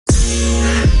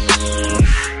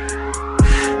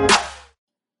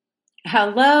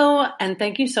Hello, and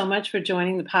thank you so much for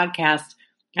joining the podcast.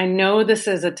 I know this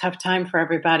is a tough time for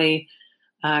everybody.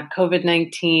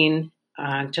 COVID-19,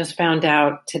 just found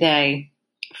out today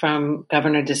from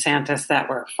Governor DeSantis that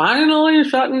we're finally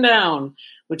shutting down,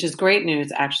 which is great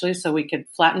news, actually, so we could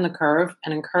flatten the curve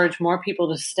and encourage more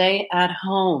people to stay at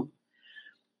home.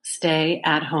 Stay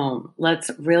at home. Let's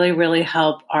really, really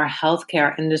help our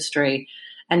healthcare industry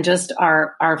and just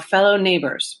our fellow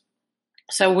neighbors.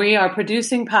 So we are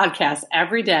producing podcasts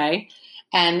every day,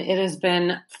 and it has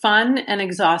been fun and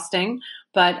exhausting,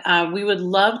 but we would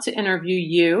love to interview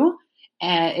you.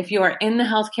 If you are in the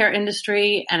healthcare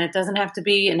industry, and it doesn't have to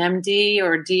be an MD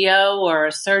or a DO or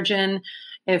a surgeon,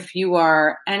 if you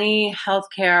are any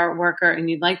healthcare worker and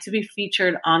you'd like to be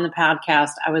featured on the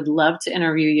podcast, I would love to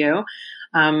interview you.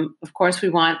 Of course, we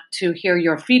want to hear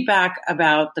your feedback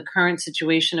about the current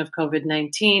situation of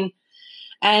COVID-19.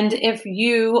 And if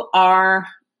you are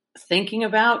thinking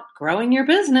about growing your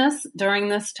business during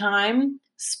this time,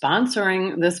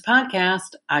 sponsoring this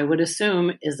podcast, I would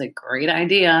assume is a great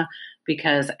idea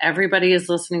because everybody is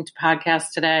listening to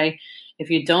podcasts today.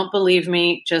 If you don't believe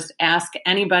me, just ask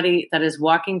anybody that is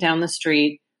walking down the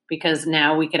street because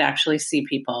now we could actually see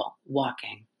people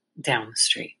walking down the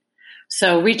street.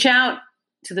 So reach out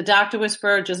to the Dr.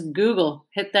 Whisperer. Just Google,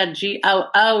 hit that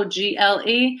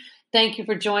GOOGLE. Thank you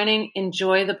for joining.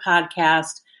 Enjoy the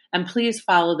podcast. And please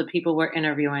follow the people we're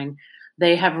interviewing.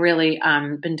 They have really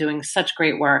been doing such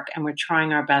great work, and we're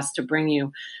trying our best to bring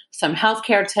you some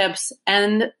healthcare tips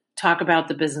and talk about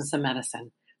the business of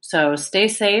medicine. So stay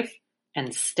safe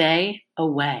and stay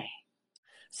away.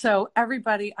 So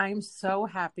everybody, I'm so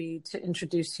happy to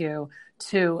introduce you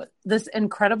to this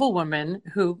incredible woman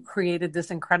who created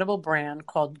this incredible brand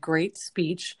called Great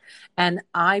Speech. And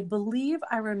I believe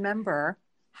I remember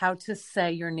how to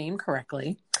say your name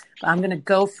correctly. But I'm going to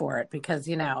go for it because,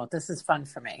 you know, this is fun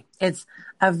for me. It's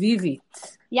Avivit.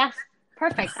 Yes,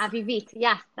 perfect. Avivit.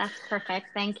 Yes, that's perfect.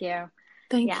 Thank you.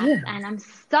 Thank you. And I'm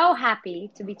so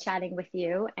happy to be chatting with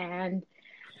you. And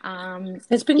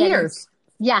it's been years.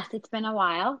 Yes, it's been a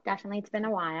while. Definitely, it's been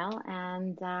a while.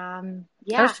 And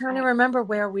I was trying to remember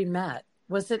where we met.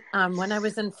 Was it when I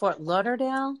was in Fort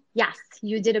Lauderdale? Yes,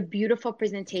 you did a beautiful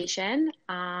presentation,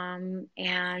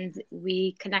 and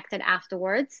we connected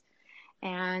afterwards.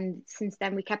 And since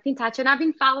then, we kept in touch. And I've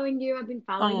been following you. I've been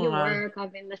following your work.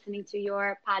 I've been listening to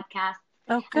your podcast.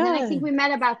 Oh, good. And then I think we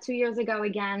met about 2 years ago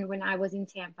again when I was in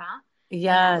Tampa.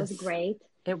 Yes. That was great.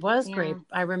 It was great.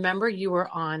 I remember you were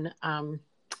on,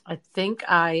 I think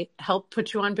I helped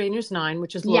put you on Bay News 9,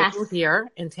 which is local here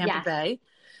in Tampa Bay.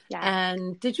 Yeah.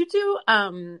 And did you do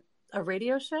a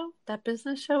radio show, that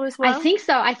business show as well? I think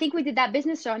so. I think we did that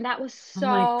business show, and that was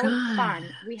so fun.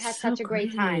 We had such a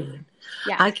great time.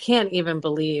 Yeah. I can't even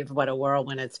believe what a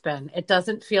whirlwind it's been. It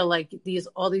doesn't feel like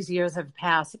all these years have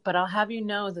passed, but I'll have you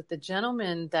know that the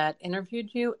gentleman that interviewed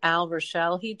you, Al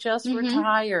Rochelle, he just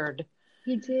retired.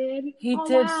 He did? He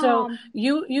did. Wow. So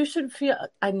you should feel,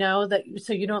 I know that,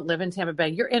 so you don't live in Tampa Bay.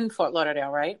 You're in Fort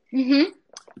Lauderdale, right? Mm-hmm.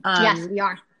 Yes, we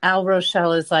are. Al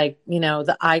Rochelle is like, you know,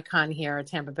 the icon here at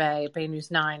Tampa Bay, Bay News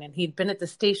 9, and he'd been at the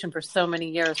station for so many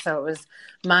years, so it was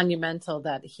monumental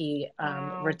that he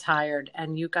retired,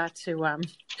 and you got to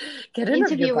get an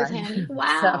interview with him.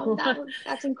 Wow, so,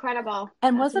 that's incredible.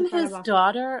 And wasn't his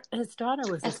daughter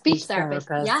was a speech therapist?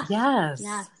 Yes.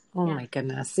 Oh my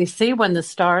goodness. You see, when the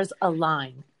stars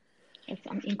align. It's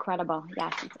incredible.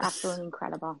 Yes, it's absolutely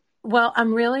incredible. Well,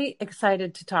 I'm really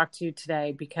excited to talk to you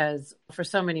today because for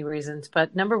so many reasons.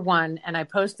 But number one, and I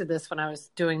posted this when I was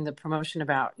doing the promotion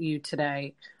about you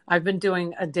today, I've been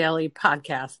doing a daily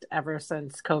podcast ever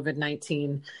since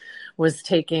COVID-19 was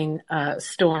taking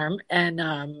storm. And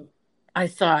I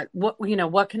thought,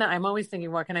 I'm always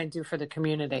thinking, what can I do for the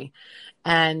community?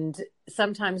 And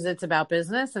sometimes it's about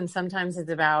business, and sometimes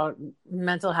it's about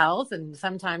mental health, and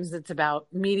sometimes it's about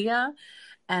media.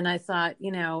 And I thought,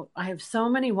 I have so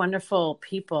many wonderful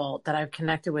people that I've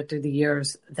connected with through the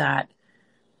years that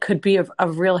could be of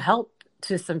real help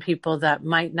to some people that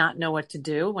might not know what to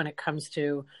do when it comes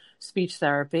to speech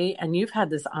therapy. And you've had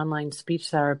this online speech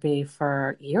therapy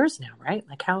for years now, right?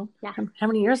 Like how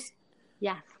many years?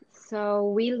 Yes. So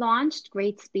we launched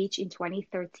Great Speech in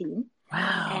 2013.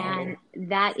 Wow. And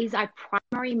that is our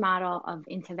primary model of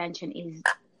intervention, is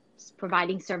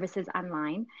providing services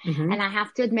online. Mm-hmm. And I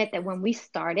have to admit that when we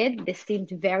started, this seemed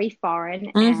very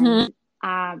foreign and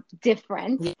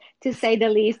different, to say the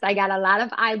least. I got a lot of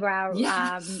eyebrow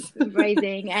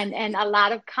raising and a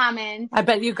lot of comments. I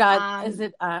bet you got,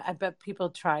 I bet people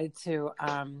tried to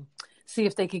see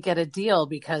if they could get a deal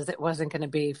because it wasn't going to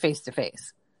be face to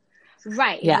face.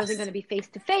 Right. It wasn't going to be face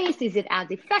to face. Is it as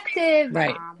effective?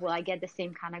 Right. Will I get the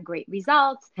same kind of great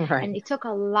results? Right. And it took a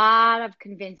lot of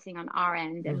convincing on our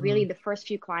end. And really the first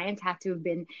few clients had to have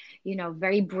been,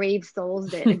 very brave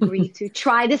souls that agreed to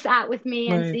try this out with me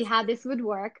and see how this would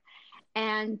work.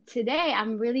 And today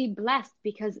I'm really blessed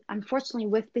because unfortunately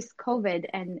with this COVID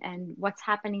and what's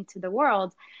happening to the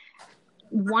world,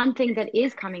 one thing that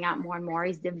is coming out more and more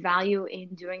is the value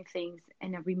in doing things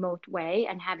in a remote way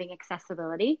and having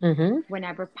accessibility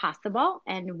whenever possible.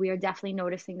 And we are definitely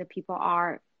noticing that people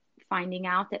are finding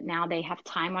out that now they have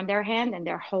time on their hand and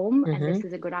they're home. And this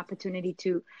is a good opportunity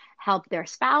to help their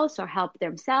spouse or help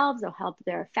themselves or help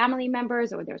their family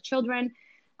members or their children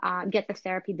get the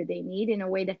therapy that they need in a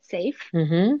way that's safe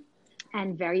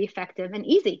and very effective and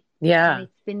easy. Yeah. And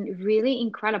it's been really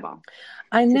incredible.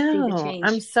 I know. To see the change.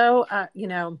 I'm so,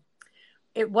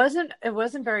 it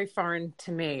wasn't very foreign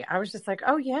to me. I was just like,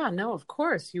 oh yeah, no, of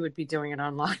course you would be doing it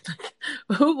online.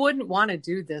 Who wouldn't want to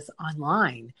do this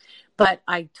online? But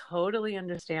I totally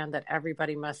understand that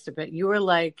everybody must have been, you were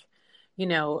like,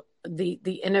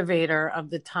 the innovator of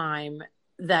the time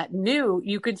that knew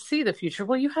you could see the future.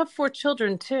 Well, you have 4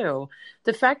 children too.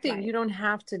 The fact that you don't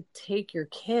have to take your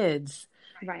kids,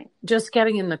 just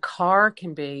getting in the car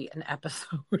can be an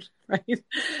episode, right?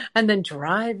 And then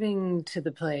driving to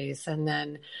the place and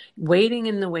then waiting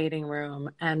in the waiting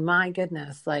room. And my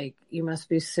goodness, like you must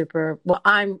be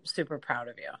I'm super proud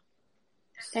of you.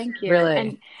 Thank you.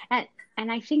 Really.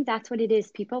 And I think that's what it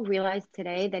is. People realize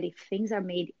today that if things are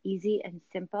made easy and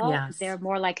simple, they're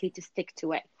more likely to stick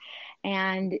to it.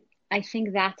 And I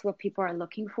think that's what people are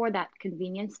looking for, that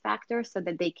convenience factor, so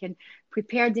that they can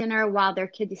prepare dinner while their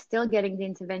kid is still getting the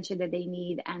intervention that they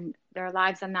need and their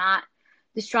lives are not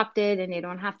disrupted and they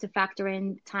don't have to factor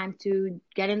in time to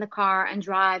get in the car and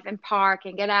drive and park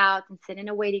and get out and sit in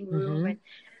a waiting room and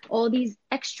all these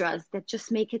extras that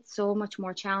just make it so much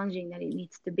more challenging than it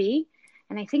needs to be.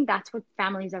 And I think that's what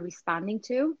families are responding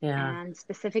to. Yeah. And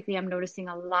specifically, I'm noticing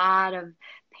a lot of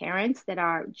parents that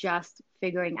are just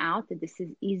figuring out that this is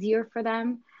easier for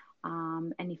them.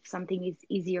 And if something is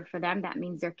easier for them, that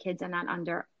means their kids are not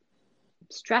under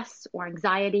stress or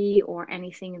anxiety or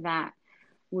anything that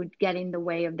would get in the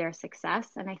way of their success.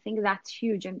 And I think that's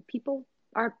huge. And people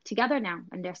are together now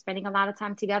and they're spending a lot of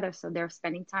time together. So they're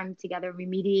spending time together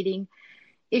remediating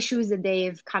issues that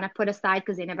they've kind of put aside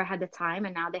because they never had the time,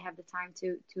 and now they have the time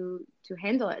to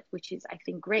handle it, which is, I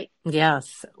think, great.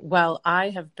 Yes. Well,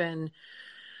 I've been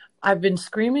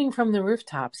screaming from the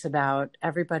rooftops about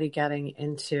everybody getting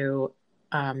into,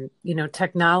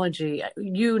 technology.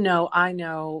 I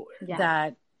know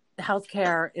that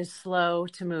healthcare is slow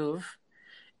to move,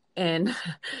 and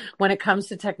when it comes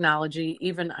to technology,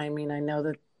 I know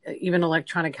that even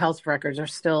electronic health records are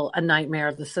still a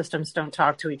nightmare. The systems don't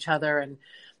talk to each other. And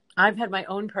I've had my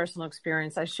own personal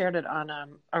experience. I shared it on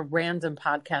a random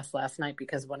podcast last night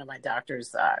because one of my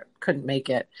doctors couldn't make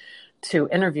it to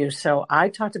interview. So I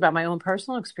talked about my own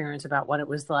personal experience about what it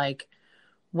was like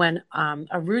when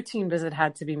a routine visit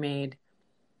had to be made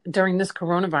during this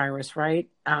coronavirus, right?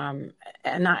 And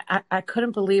I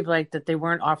couldn't believe that they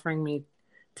weren't offering me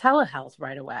telehealth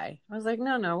right away. I was like,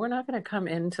 no, we're not going to come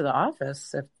into the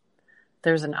office. If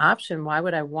there's an option, why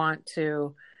would I want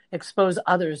to expose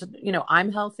others?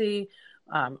 I'm healthy.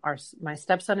 My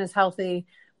stepson is healthy,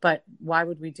 but why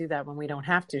would we do that when we don't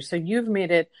have to? So you've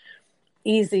made it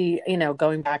easy,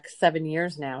 going back 7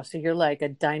 years now. So you're like a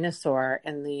dinosaur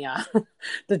in the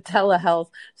the telehealth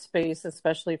space,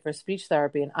 especially for speech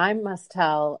therapy. And I must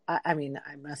talk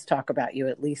about you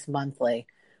at least monthly.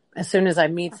 As soon as I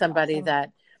meet somebody awesome.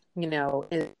 that,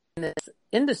 is in this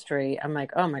industry, I'm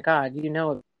like, oh my God,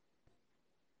 and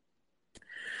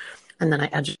then I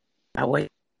educate about what,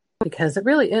 because it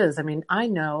really is. I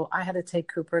know I had to take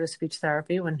Cooper to speech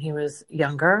therapy when he was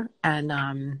younger,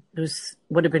 and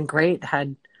would have been great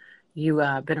had you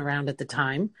been around at the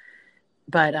time.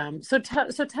 But so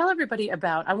tell everybody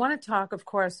about. I want to talk, of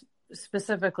course,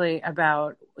 specifically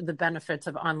about the benefits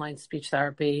of online speech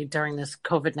therapy during this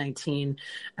COVID-19.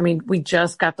 We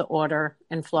just got the order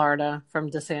in Florida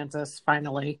from DeSantis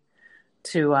finally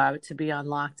to be on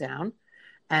lockdown.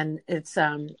 And it's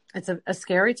a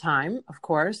scary time, of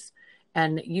course.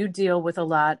 And you deal with a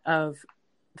lot of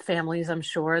families, I'm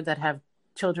sure, that have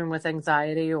children with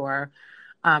anxiety or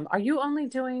are you only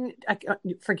doing,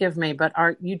 forgive me, but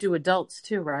you do adults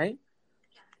too, right?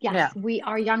 Yes,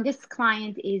 our youngest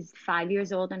client is 5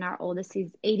 years old and our oldest is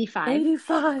 85.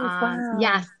 85,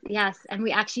 wow. Yes. And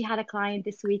we actually had a client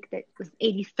this week that was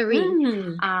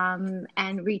 83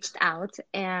 and reached out,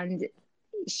 and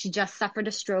she just suffered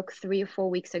a stroke 3 or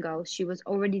 4 weeks ago. She was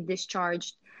already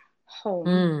discharged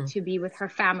home to be with her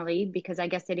family, because I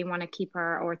guess they didn't want to keep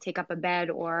her or take up a bed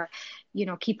or,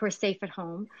 keep her safe at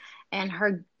home. And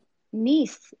her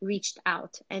niece reached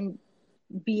out and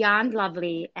beyond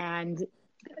lovely and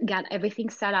got everything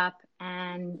set up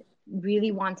and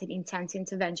really wanted intense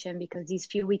intervention, because these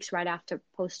few weeks right after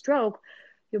post-stroke,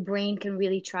 your brain can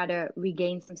really try to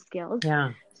regain some skills.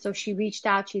 Yeah. So she reached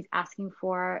out, she's asking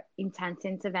for intense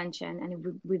intervention,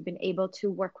 and we've been able to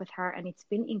work with her, and it's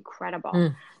been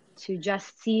incredible to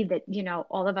just see that,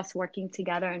 all of us working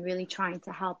together and really trying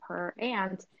to help her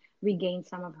and regain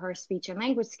some of her speech and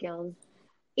language skills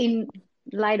in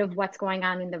light of what's going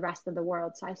on in the rest of the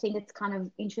world. So I think it's kind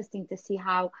of interesting to see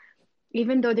how,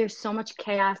 even though there's so much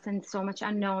chaos and so much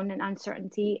unknown and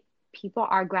uncertainty, people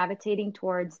are gravitating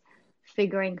towards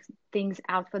figuring things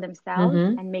out for themselves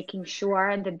and making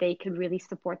sure that they could really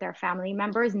support their family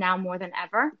members now more than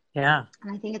ever. Yeah.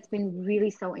 And I think it's been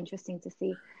really so interesting to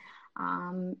see.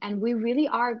 And we really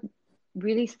are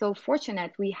really so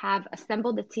fortunate. We have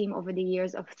assembled a team over the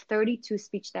years of 32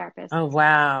 speech therapists. Oh,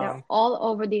 wow. They're all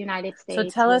over the United States. So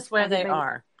tell us where they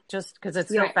are, just because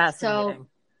it's so fascinating. So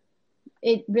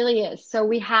it really is. So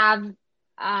we have,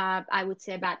 I would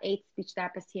say, about 8 speech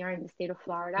therapists here in the state of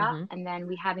Florida. And then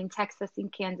we have in Texas, in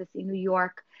Kansas, in New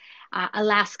York,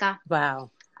 Alaska,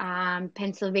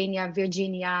 Pennsylvania,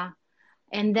 Virginia.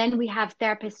 And then we have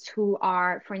therapists who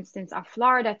are, for instance, our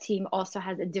Florida team also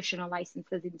has additional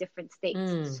licenses in different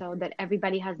states, so that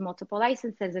everybody has multiple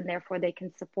licenses, and therefore they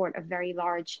can support a very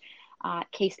large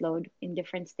caseload in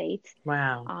different states.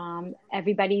 Wow.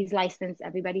 Everybody's licensed,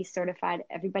 everybody's certified,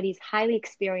 everybody's highly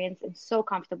experienced and so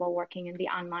comfortable working in the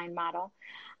online model.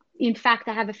 In fact,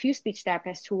 I have a few speech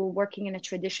therapists who were working in a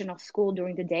traditional school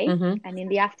during the day, and in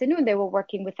the afternoon they were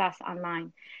working with us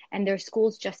online, and their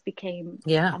schools just became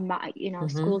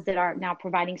schools that are now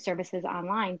providing services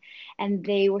online. And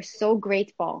they were so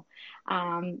grateful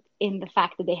in the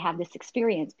fact that they have this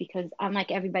experience, because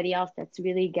unlike everybody else that's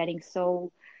really getting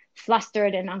so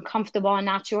flustered and uncomfortable and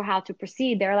not sure how to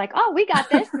proceed, they're like, oh, we got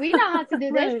this, we know how to do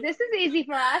this, this is easy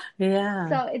for us.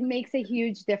 So it makes a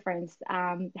huge difference,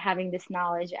 having this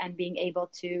knowledge and being able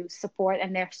to support.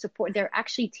 And they're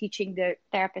actually teaching the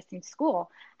therapists in school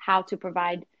how to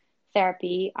provide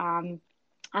therapy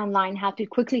online, how to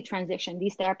quickly transition.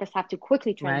 These therapists have to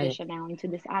quickly transition now into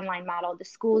this online model, the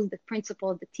schools, the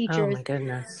principals, the teachers. Oh my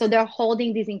goodness. So they're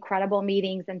holding these incredible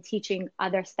meetings and teaching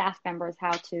other staff members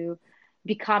how to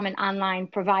become an online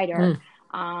provider,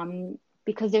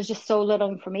 because there's just so little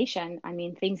information. I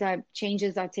mean,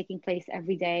 changes are taking place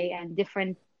every day, and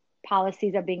different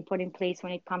policies are being put in place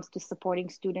when it comes to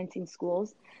supporting students in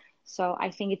schools. So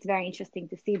I think it's very interesting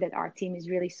to see that our team is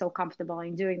really so comfortable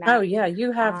in doing that. Oh yeah,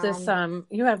 you have this on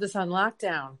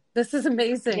lockdown. This is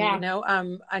amazing. Yeah.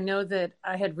 I know that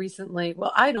I had recently,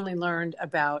 I'd only learned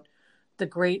about the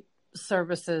great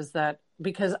services that,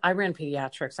 because I ran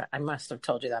pediatrics. I must have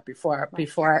told you that before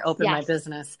I opened my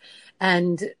business.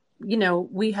 And,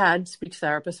 we had speech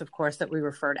therapists, of course, that we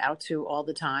referred out to all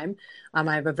the time.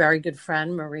 I have a very good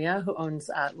friend, Maria, who owns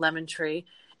Lemon Tree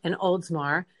in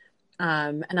Oldsmar.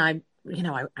 And I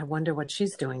wonder what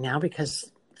she's doing now,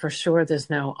 because for sure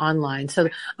there's no online. So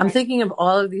I'm thinking of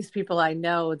all of these people I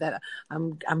know that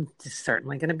I'm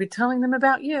certainly going to be telling them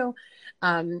about you.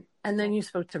 And then you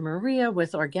spoke to Maria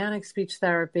with organic speech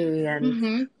therapy,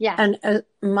 and and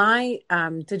my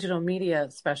digital media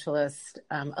specialist,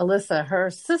 Alyssa, her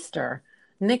sister,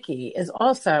 Nikki, is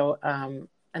also an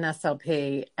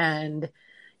SLP. And,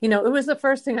 it was the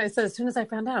first thing I said as soon as I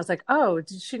found out. I was like, oh,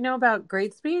 did she know about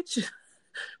great speech?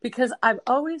 Because I've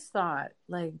always thought,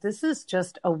 like, this is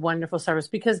just a wonderful service,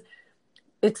 because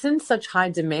it's in such high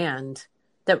demand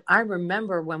that I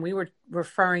remember when we were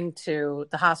referring to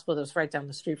the hospital that was right down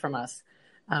the street from us,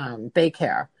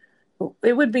 Baycare,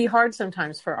 it would be hard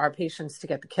sometimes for our patients to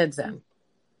get the kids in,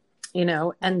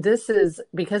 and this is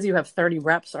because you have 30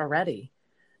 reps already.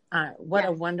 What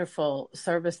a wonderful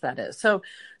service that is. So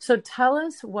tell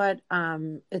us what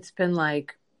it's been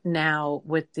like now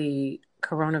with the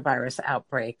coronavirus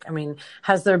outbreak. I mean,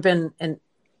 has there been an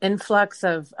influx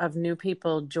of new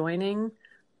people joining?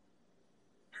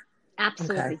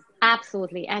 Absolutely. Okay.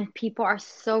 Absolutely. And people are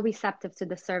so receptive to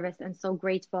the service and so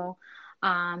grateful.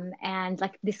 And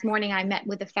like this morning I met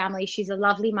with a family. She's a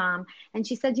lovely mom. And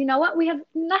she said, you know what? We have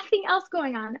nothing else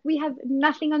going on. We have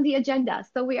nothing on the agenda.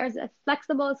 So we are as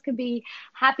flexible as could be,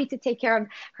 happy to take care of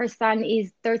her son.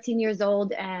 Is 13 years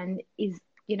old and is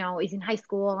in high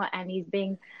school, and he's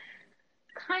being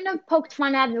kind of poked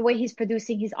fun at the way he's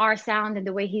producing his R sound and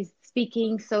the way he's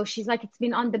speaking. So she's like, it's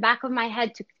been on the back of my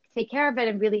head to take care of it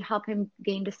and really help him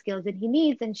gain the skills that he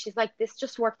needs. And she's like, this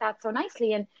just worked out so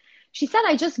nicely. And she said,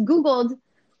 I just Googled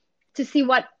to see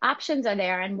what options are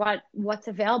there and what's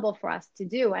available for us to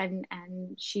do. And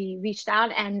she reached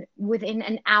out, and within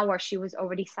an hour, she was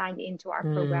already signed into our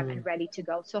program and ready to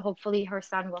go. So hopefully her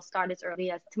son will start as early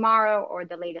as tomorrow or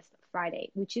the latest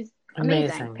Friday, which is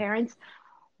amazing. Parents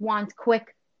want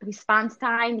quick response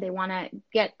time. They want to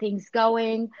get things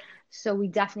going. So we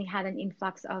definitely had an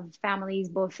influx of families,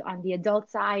 both on the adult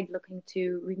side, looking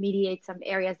to remediate some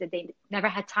areas that they never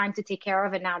had time to take care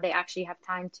of, and now they actually have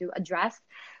time to address.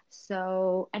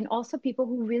 So, and also people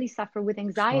who really suffer with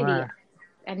anxiety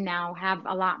and now have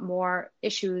a lot more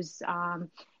issues,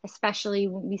 especially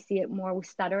when we see it more with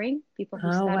stuttering, people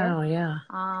who stutter. Wow, yeah.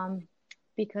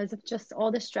 Because of just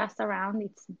all the stress around,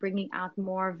 it's bringing out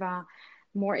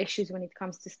more issues when it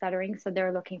comes to stuttering. So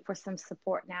they're looking for some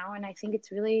support now. And I think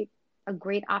it's really a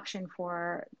great option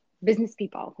for business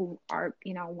people who are,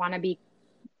 want to be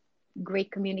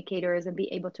great communicators and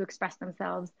be able to express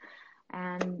themselves.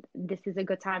 And this is a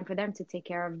good time for them to take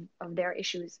care of their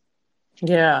issues.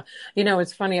 Yeah.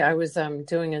 It's funny. I was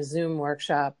doing a Zoom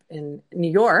workshop in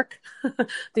New York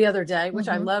the other day, which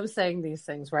I love saying these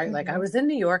things, right? Like I was in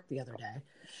New York the other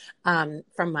day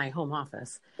from my home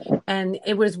office. And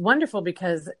it was wonderful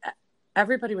because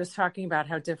everybody was talking about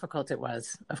how difficult it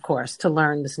was, of course, to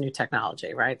learn this new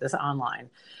technology, right? This online.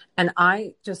 And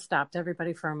I just stopped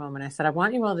everybody for a moment. I said, I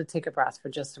want you all to take a breath for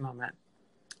just a moment.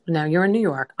 Now you're in New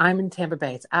York. I'm in Tampa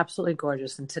Bay. It's absolutely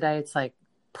gorgeous. And today it's like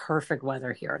perfect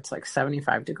weather here. It's like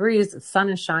 75 degrees. The sun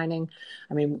is shining.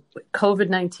 I mean,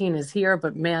 COVID-19 is here,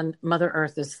 but man, Mother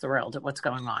Earth is thrilled at what's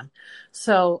going on.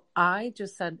 So I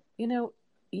just said,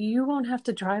 you won't have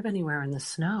to drive anywhere in the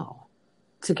snow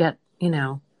to get,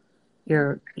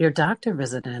 your doctor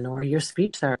visit in or your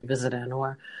speech therapy visit in,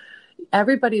 or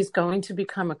everybody's going to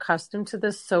become accustomed to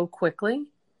this so quickly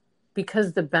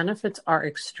because the benefits are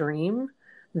extreme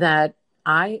that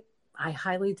I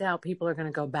highly doubt people are going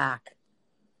to go back.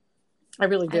 I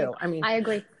really do. I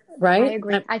agree. Right? I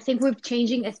agree. I think we're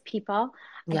changing as people.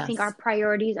 I think our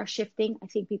priorities are shifting. I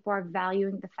think people are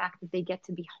valuing the fact that they get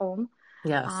to be home.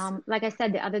 Yes. Like I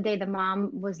said, the other day, the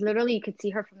mom was literally, you could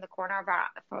see her from the corner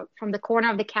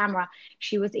of the camera.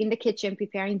 She was in the kitchen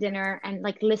preparing dinner and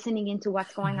like listening into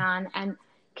what's going on, and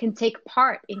can take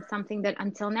part in something that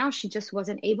until now she just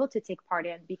wasn't able to take part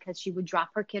in, because she would drop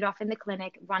her kid off in the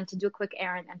clinic, run to do a quick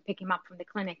errand, and pick him up from the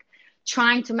clinic,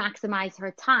 trying to maximize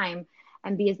her time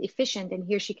and be as efficient. And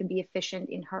here she can be efficient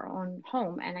in her own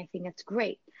home. And I think that's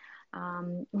great.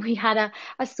 We had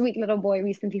a sweet little boy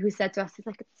recently who said to us, he's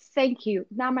like, thank you.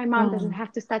 Now my mom doesn't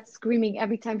have to start screaming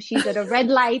every time she's at a red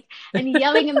light and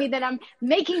yelling at me that I'm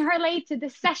making her late to the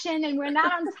session and we're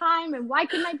not on time. And why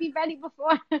couldn't I be ready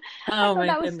before? I thought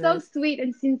that was so sweet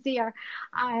and sincere.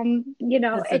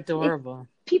 It's adorable.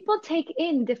 People take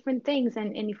in different things.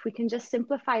 And if we can just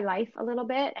simplify life a little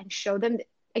bit and show them,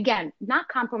 again, not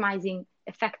compromising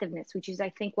effectiveness, which is, I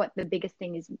think, what the biggest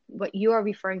thing is, what you are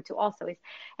referring to also, is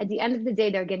at the end of the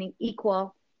day, they're getting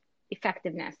equal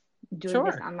effectiveness doing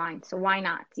this online. So why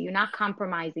not? You're not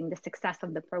compromising the success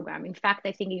of the program. In fact,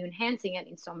 I think you're enhancing it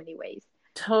in so many ways.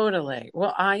 Totally.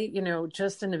 Well, I,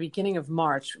 just in the beginning of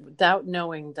March, without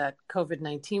knowing that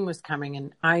COVID-19 was coming,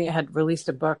 and I had released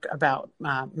a book about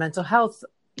mental health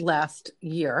last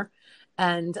year.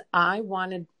 And I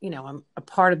wanted, I'm a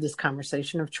part of this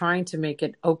conversation of trying to make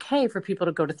it okay for people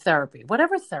to go to therapy,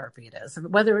 whatever therapy it is,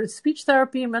 whether it's speech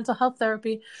therapy, mental health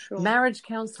therapy, marriage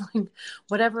counseling,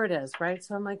 whatever it is, right?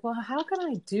 So I'm like, well, how can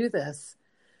I do this?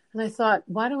 And I thought,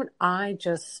 why don't I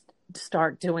just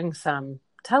start doing some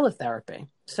teletherapy?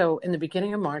 So in the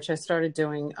beginning of March, I started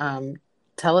doing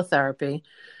teletherapy.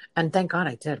 And thank God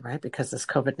I did, right? Because this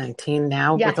COVID-19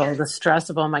 now, with all the stress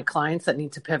of all my clients that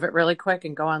need to pivot really quick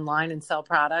and go online and sell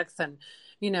products and,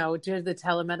 do the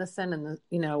telemedicine and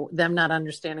them not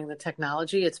understanding the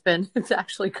technology, it's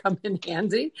actually come in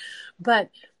handy. But,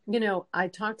 I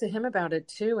talked to him about it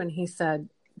too. And he said,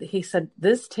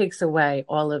 this takes away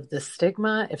all of the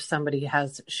stigma. If somebody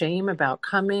has shame about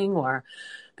coming, or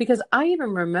because I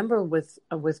even remember with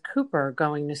Cooper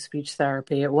going to speech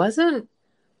therapy, it wasn't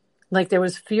like there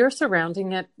was fear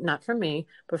surrounding it, not from me,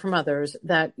 but from others,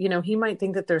 that, he might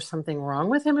think that there's something wrong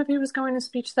with him if he was going to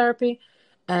speech therapy.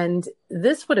 And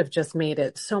this would have just made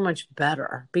it so much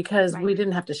better because we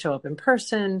didn't have to show up in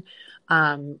person.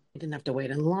 We didn't have to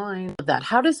wait in line.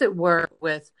 How does it work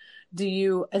with,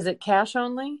 is it cash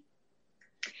only?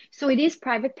 So it is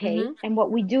private pay. Mm-hmm. And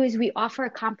what we do is we offer a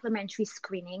complimentary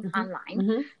screening Mm-hmm. online.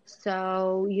 Mm-hmm.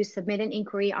 So you submit an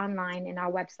inquiry online in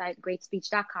our website,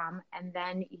 greatspeech.com, and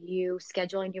then you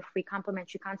schedule in your free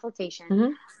complimentary consultation.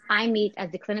 Mm-hmm. I meet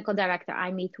as the clinical director.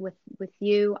 I meet with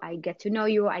you. I get to know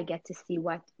you. I get to see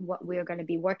what we're going to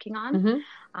be working on.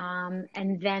 Mm-hmm.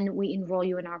 And then we enroll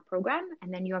you in our program,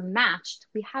 and then you're matched.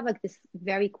 We have like this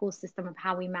very cool system of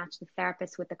how we match the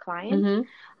therapist with the client.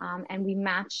 Mm-hmm. And we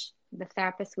match the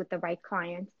therapist with the right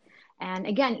client. And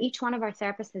again, each one of our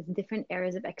therapists has different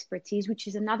areas of expertise, which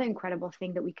is another incredible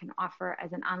thing that we can offer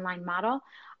as an online model.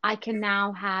 I can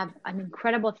now have an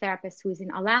incredible therapist who's in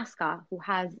Alaska, who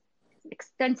has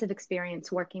extensive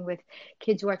experience working with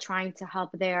kids who are trying to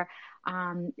help their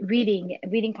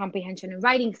reading comprehension and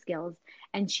writing skills,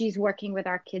 and she's working with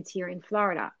our kids here in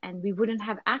Florida. And we wouldn't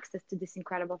have access to this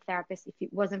incredible therapist if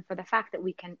it wasn't for the fact that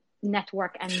we can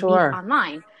network and meet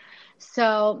online.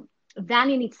 So that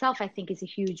in itself, I think, is a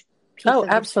huge piece of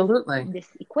absolutely. This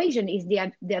equation is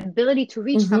the ability to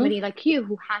reach somebody like you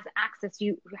who has access.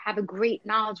 You have a great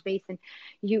knowledge base, and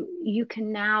you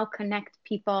can now connect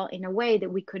people in a way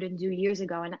that we couldn't do years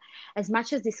ago. And as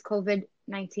much as this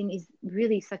COVID-19 is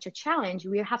really such a challenge,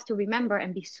 we have to remember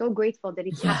and be so grateful that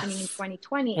it's happening in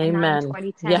 2020 and not in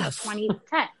 2010 or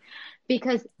 2010,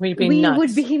 because we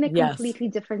would be in a completely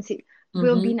different situation.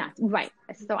 Will be nuts. Right.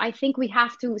 So I think we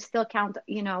have to still count,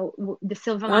 the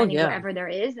silver lining wherever there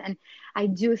is. And I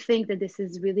do think that this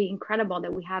is really incredible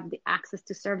that we have the access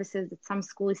to services, that some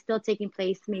school is still taking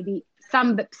place. Maybe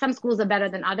some schools are better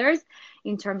than others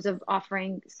in terms of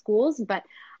offering schools, but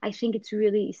I think it's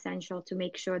really essential to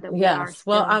make sure that we are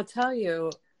still, well, I'll tell you,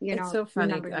 it's so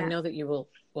funny. I know that you will,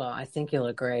 I think you'll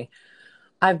agree.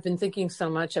 I've been thinking so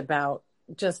much about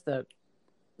just the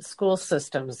school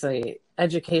systems, the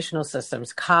educational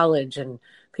systems, college, and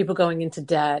people going into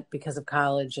debt because of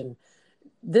college, and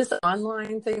this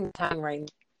online thing that's happening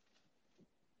right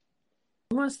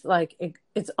now,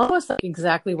 it's almost like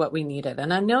exactly what we needed.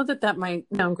 And I know that might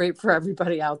sound great for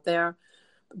everybody out there,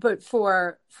 but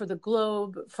for the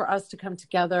globe, for us to come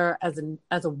together as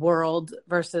a world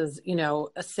versus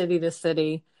a city to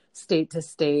city, state to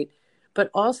state, but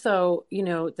also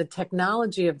the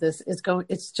technology of this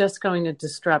it's just going to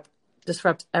disrupt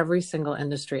every single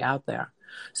industry out there.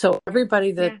 So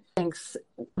everybody that thinks,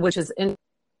 which is in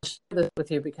this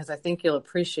with you because I think you'll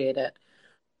appreciate it.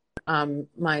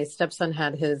 My stepson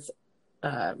had his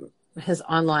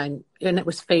online, and it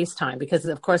was FaceTime, because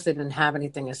of course they didn't have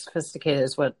anything as sophisticated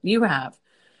as what you have.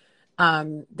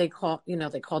 They called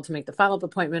to make the follow-up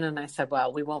appointment, and I said,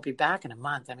 well, we won't be back in a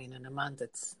month. I mean, in a month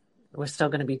we're still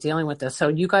going to be dealing with this. So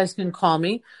you guys can call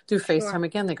me through FaceTime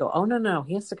again. They go, oh, no,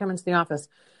 he has to come into the office.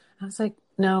 I was like,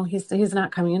 no, he's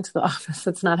not coming into the office.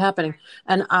 It's not happening.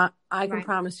 And I can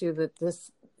promise you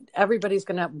that everybody's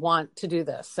going to want to do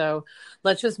this. So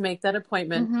let's just make that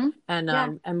appointment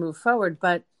and move forward.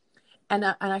 But, and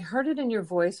I heard it in your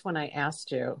voice when I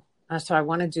asked you. So I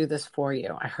want to do this for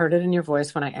you. I heard it in your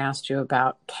voice when I asked you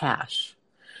about cash.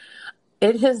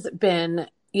 It has been,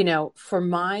 for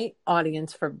my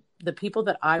audience, for the people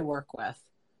that I work with,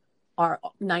 are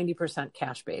 90%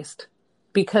 cash based,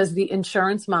 because the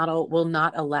insurance model will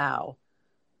not allow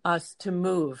us to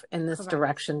move in this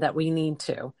direction that we need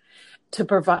to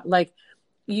provide. Like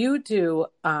you do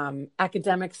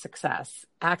academic success,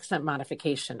 accent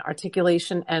modification,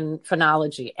 articulation and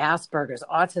phonology, Asperger's,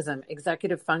 autism,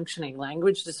 executive functioning,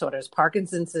 language disorders,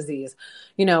 Parkinson's disease,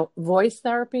 voice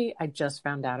therapy. I just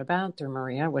found out about through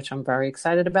Maria, which I'm very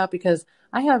excited about, because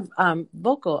I have I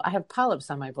have polyps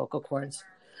on my vocal cords.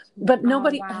 But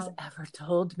nobody's ever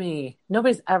told me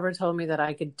that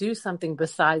I could do something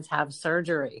besides have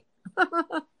surgery.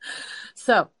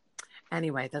 So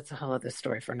anyway, that's a whole other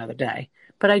story for another day.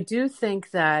 But I do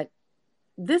think that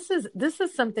this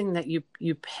is something that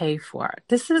you pay for.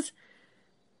 This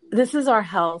is our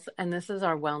health, and this is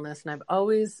our wellness. And I've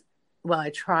always, I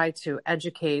try to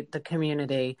educate the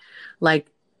community.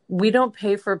 Like, we don't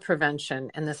pay for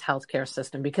prevention in this healthcare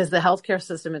system, because the healthcare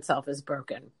system itself is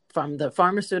broken, from the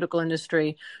pharmaceutical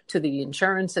industry to the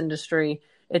insurance industry.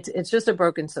 It's just a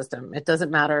broken system. It doesn't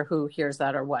matter who hears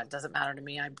that or what. It doesn't matter to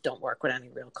me. I don't work with any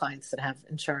real clients that have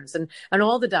insurance. And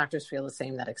all the doctors feel the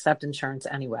same, that accept insurance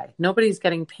anyway. Nobody's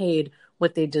getting paid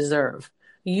what they deserve.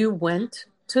 You went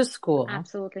to school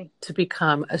to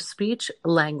become a speech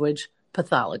language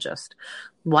pathologist.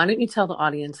 Why don't you tell the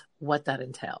audience what that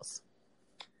entails?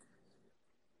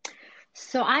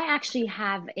 So I actually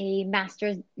have a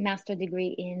master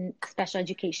degree in special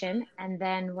education. And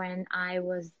then when I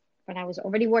was when I was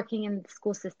already working in the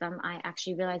school system, I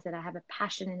actually realized that I have a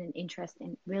passion and an interest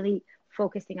in really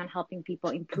focusing on helping people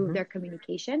improve their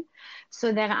communication.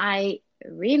 So then I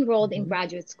re-enrolled in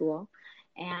graduate school,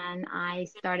 and I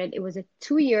started, it was a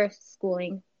 2-year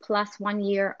schooling plus 1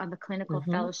 year of a clinical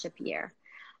fellowship year.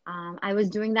 I was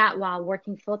doing that while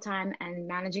working full-time and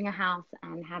managing a house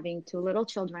and having 2 little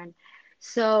children.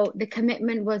 So the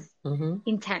commitment was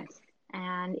intense,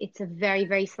 and it's a very,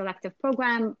 very selective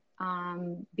program,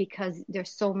 because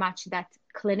there's so much that's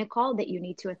clinical that you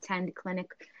need to attend clinic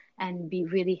and be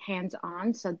really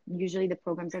hands-on. So usually the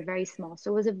programs are very small.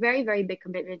 So it was a very, very big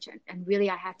commitment, and really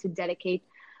I had to dedicate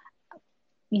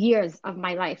years of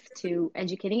my life to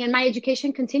educating, and my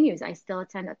education continues. I still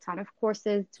attend a ton of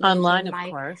courses to online, of my,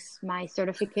 course, my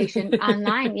certification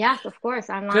online. Yes, of course,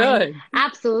 online. Good.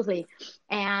 Absolutely.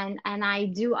 And I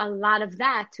do a lot of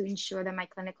that to ensure that my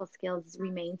clinical skills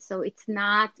remain. So it's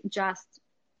not just,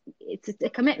 it's a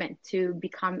commitment to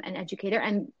become an educator,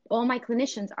 and all my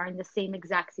clinicians are in the same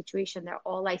exact situation. They're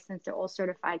all licensed, they're all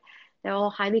certified, they're all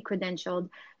highly credentialed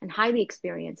and highly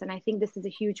experienced. And I think this is a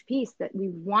huge piece that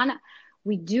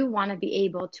we do want to be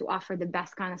able to offer the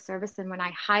best kind of service. And when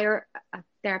I hire a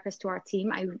therapist to our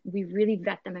team, we really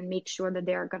vet them and make sure that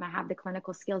they're going to have the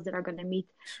clinical skills that are going to meet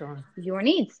your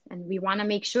needs. And we want to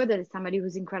make sure that it's somebody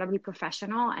who's incredibly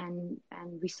professional and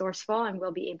resourceful and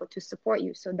will be able to support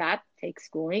you. So that takes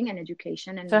schooling and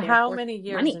education. And so how many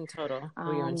years money. In total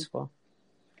were you in school?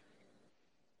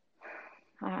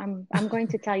 I'm going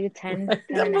to tell you 10.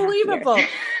 Unbelievable.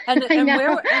 And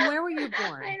where were you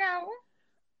born? I know.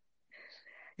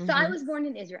 So I was born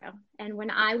in Israel, and when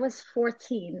I was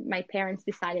 14, my parents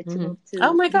decided to move to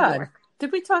Oh my God. New York.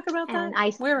 Did we talk about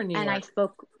that? Where in New York? And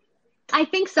I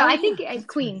think so. I think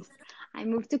Queens. I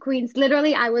moved to Queens.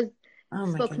 Literally, I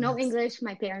spoke no English.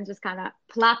 My parents just kind of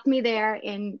plopped me there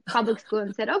in public school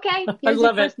and said, okay, here's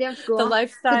your first day of school. The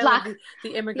lifestyle of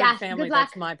the immigrant family.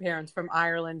 That's my parents from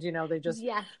Ireland. You know, they just,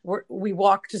 we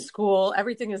walk to school.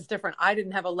 Everything is different. I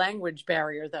didn't have a language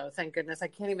barrier though. Thank goodness. I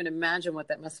can't even imagine what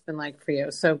that must have been like for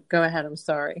you. So go ahead. I'm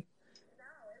sorry.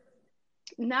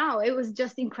 No, it was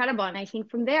just incredible. And I think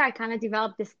from there, I kind of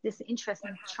developed this interest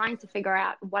in trying to figure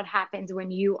out what happens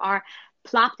when you are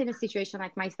plopped in a situation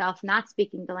like myself, not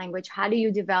speaking the language. How do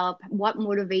you develop? What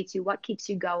motivates you? What keeps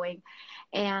you going?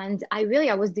 And I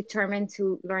was determined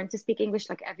to learn to speak English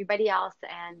like everybody else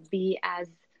and be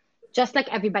just like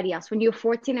everybody else. When you're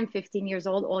 14 and 15 years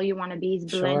old, all you want to be is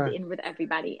blend in with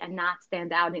everybody and not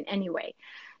stand out in any way.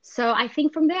 So I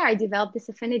think from there, I developed this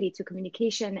affinity to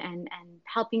communication and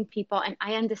helping people. And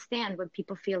I understand when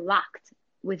people feel locked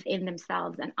within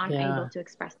themselves and unable to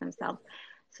express themselves.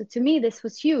 So to me, this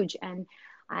was huge. And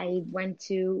I went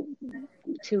to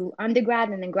undergrad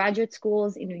and then graduate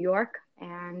schools in New York,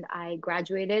 and I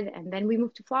graduated. And then we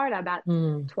moved to Florida about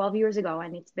 12 years ago.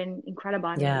 And it's been incredible.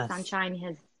 I mean, the sunshine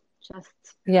has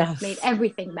just made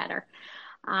everything better.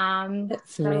 So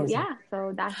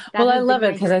that's well, I love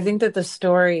it because I think that the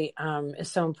story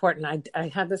is so important. I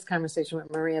had this conversation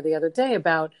with Maria the other day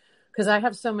about, because I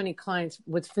have so many clients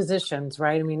with physicians,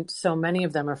 right? I mean, so many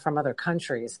of them are from other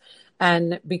countries.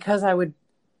 And because I would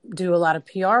do a lot of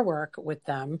PR work with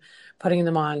them, putting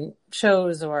them on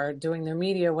shows or doing their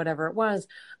media, whatever it was,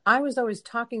 I was always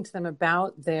talking to them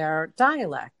about their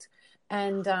dialect.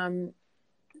 And,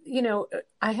 you know,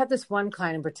 I had this one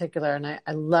client in particular, and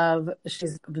I love,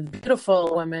 she's a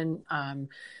beautiful woman,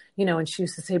 you know, and she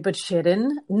used to say, but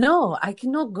Shirin, no, I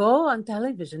cannot go on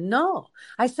television. No,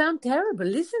 I sound terrible.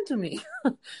 Listen to me.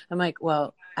 I'm like,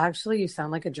 well, actually, you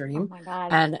sound like a dream. Oh my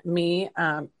God. And me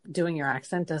doing your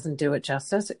accent doesn't do it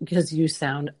justice because you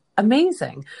sound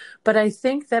amazing. But I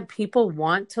think that people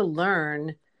want to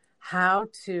learn how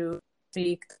to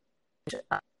speak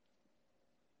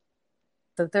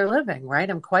that they're living, right?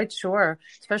 I'm quite sure,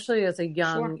 especially as a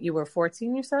young, you were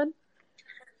 14, you said?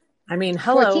 I mean,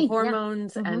 hello, 14,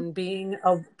 hormones and being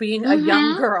a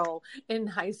young girl in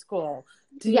high school.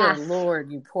 Dear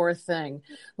Lord, you poor thing.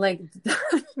 Like, it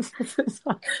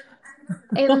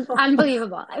was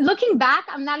unbelievable. Looking back,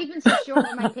 I'm not even so sure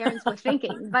what my parents were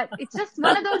thinking, but it's just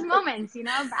one of those moments, you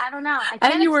know? I don't know. I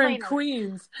can't and you were in it,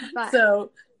 Queens,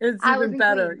 so it's even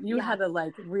better. You had to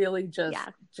like really just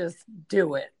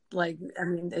do it. Like, I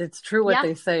mean, it's true what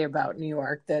they say about New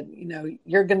York, that, you know,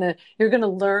 you're going to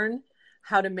learn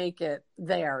how to make it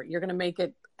there. You're going to make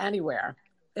it anywhere.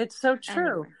 It's so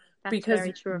true. Because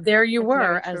there you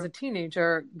were as a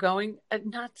teenager going,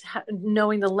 not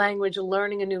knowing the language,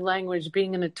 learning a new language,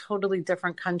 being in a totally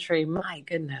different country. My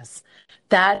goodness,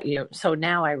 so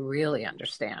now I really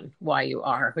understand why you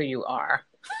are who you are.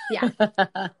 Yeah.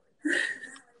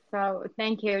 So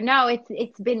thank you. No,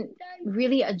 it's been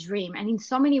really a dream. And in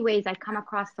so many ways, I come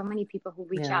across so many people who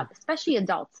reach out, especially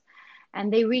adults.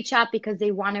 And they reach out because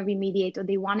they want to remediate or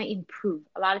they want to improve.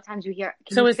 A lot of times you hear,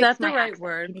 so is that the right accent?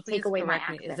 word? Can you Please take away my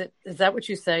correct me. accent? Is that what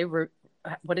you say? What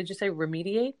did you say?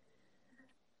 Remediate?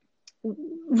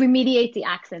 Remediate the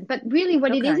accent. But really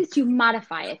what it is you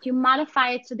modify it. You modify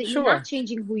it so that you're not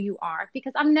changing who you are,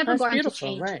 because I'm never going to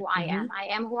change who I am. I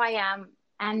am who I am.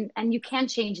 And you can't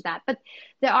change that. But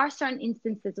there are certain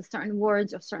instances of certain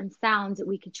words or certain sounds that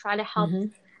we could try to help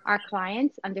our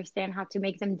clients understand how to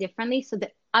make them differently so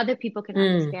that other people can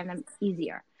understand them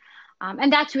easier.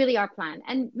 And that's really our plan.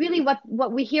 And really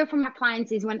what we hear from our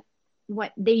clients is when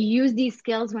they use these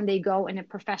skills when they go in a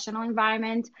professional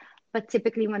environment, but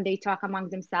typically when they talk among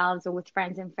themselves or with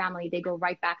friends and family, they go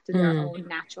right back to their own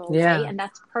natural way. And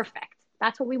that's perfect.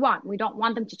 That's what we want. We don't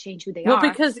want them to change who they are. Well,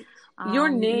 because your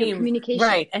name, your communication,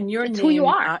 right, and your it's name, who you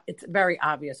are. It's very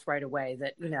obvious right away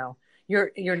that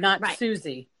you're not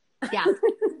Susie. Yeah.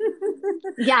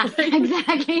 Yes,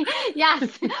 exactly. Yes.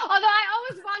 Although I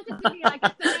always wanted to be like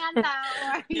Samantha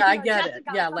or I get Jessica, it.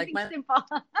 Yeah, like simple.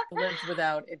 lives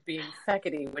without it being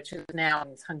Fekete, which is now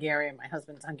it's Hungarian. My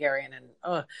husband's Hungarian, and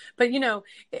but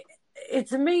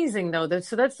it's amazing though.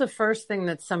 So that's the first thing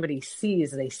that somebody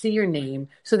sees. They see your name,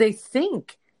 so they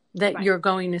think that you're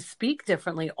going to speak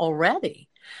differently already,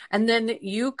 and then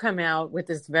you come out with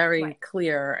this very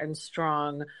clear and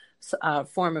strong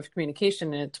form of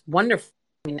communication, and it's wonderful.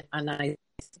 And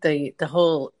the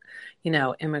whole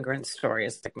immigrant story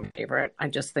is like my favorite. I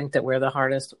just think that we're the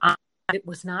hardest. I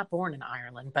was not born in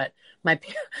Ireland, but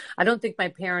I don't think my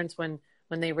parents when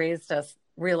they raised us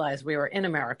realized we were in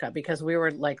America, because we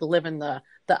were like living the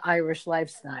Irish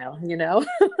lifestyle,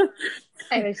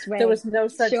 Irish way. There was no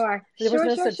such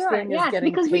thing as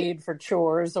getting paid for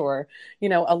chores or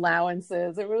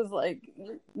allowances. It was like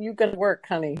you got to work,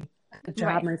 honey.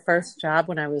 My first job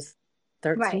when I was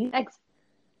 13.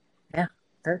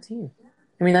 13.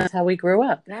 I mean, that's how we grew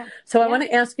up. Yeah. So I want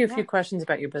to ask you a few questions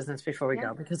about your business before we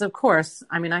go, because of course,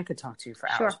 I mean, I could talk to you for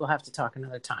hours. We'll have to talk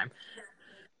another time.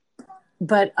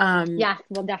 But yeah,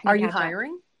 we'll definitely. Are you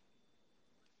hiring?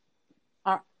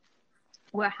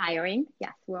 We're hiring.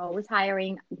 Yes, we're always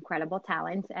hiring incredible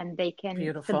talent, and they can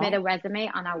submit a resume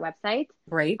on our website.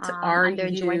 Great. Are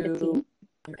you join the team?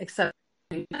 Accept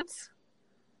payments?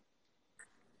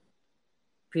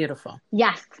 Beautiful.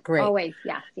 Yes. Great. Always.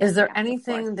 Yes. Is there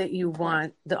anything that you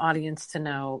want the audience to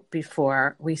know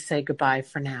before we say goodbye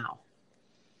for now?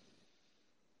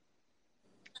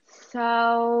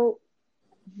 So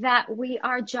that we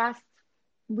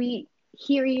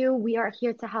hear you. We are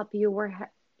here to help you. We're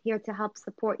here to help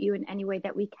support you in any way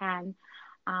that we can.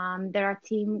 That our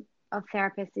team of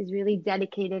therapists is really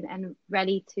dedicated and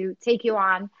ready to take you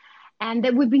on. And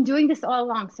that we've been doing this all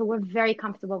along. So we're very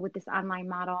comfortable with this online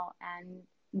model, and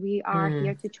we are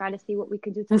here to try to see what we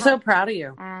could do to help. I'm so proud of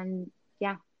you. And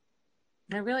yeah.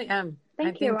 I really am.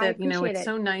 Thank you. I think that, it's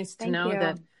so nice to know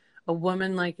that a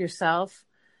woman like yourself,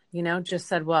 just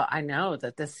said, well, I know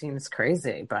that this seems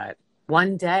crazy, but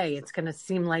one day it's going to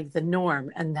seem like the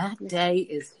norm. And that day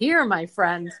is here, my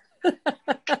friend.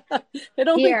 It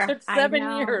only took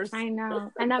 7 years. I know.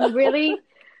 And I'm really...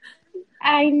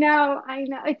 I know.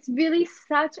 It's really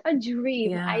such a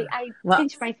dream. Yeah. I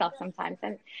pinch myself sometimes.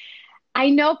 And I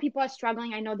know people are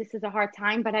struggling. I know this is a hard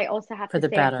time, but I also have to say,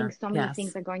 I think so many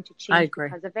things are going to change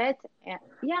because of it. And,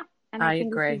 and I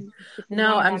think agree. This is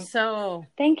no, I'm so...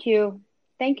 Thank you.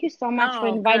 Thank you so much for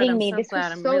inviting me. This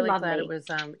was so really lovely. Glad it was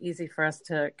easy for us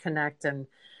to connect. And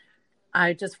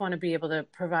I just want to be able to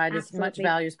provide as much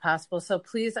value as possible. So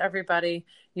please, everybody,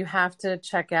 you have to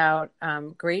check out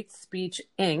Great Speech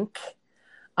Inc.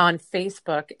 on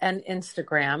Facebook and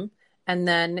Instagram. And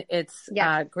then it's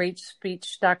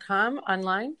greatspeech.com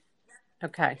online.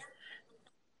 Okay.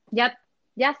 Yep.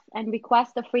 Yes. And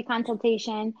request a free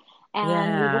consultation.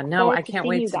 And I can't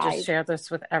wait to just share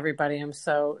this with everybody. I'm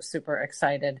so super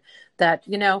excited that,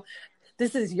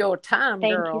 this is your time,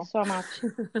 girl. Thank you so much.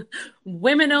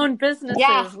 Women-owned businesses.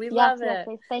 Yes, we love it.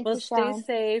 Thank you, stay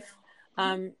safe.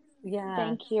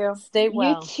 Thank you. Stay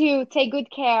well. You too. Take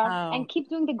good care and keep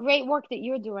doing the great work that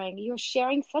you're doing. You're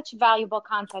sharing such valuable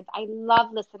content. I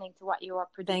love listening to what you are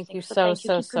producing. Thank you so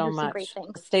much. Great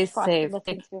things. Stay safe.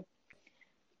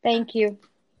 Thank you.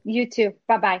 You too.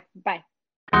 Bye-bye. Bye.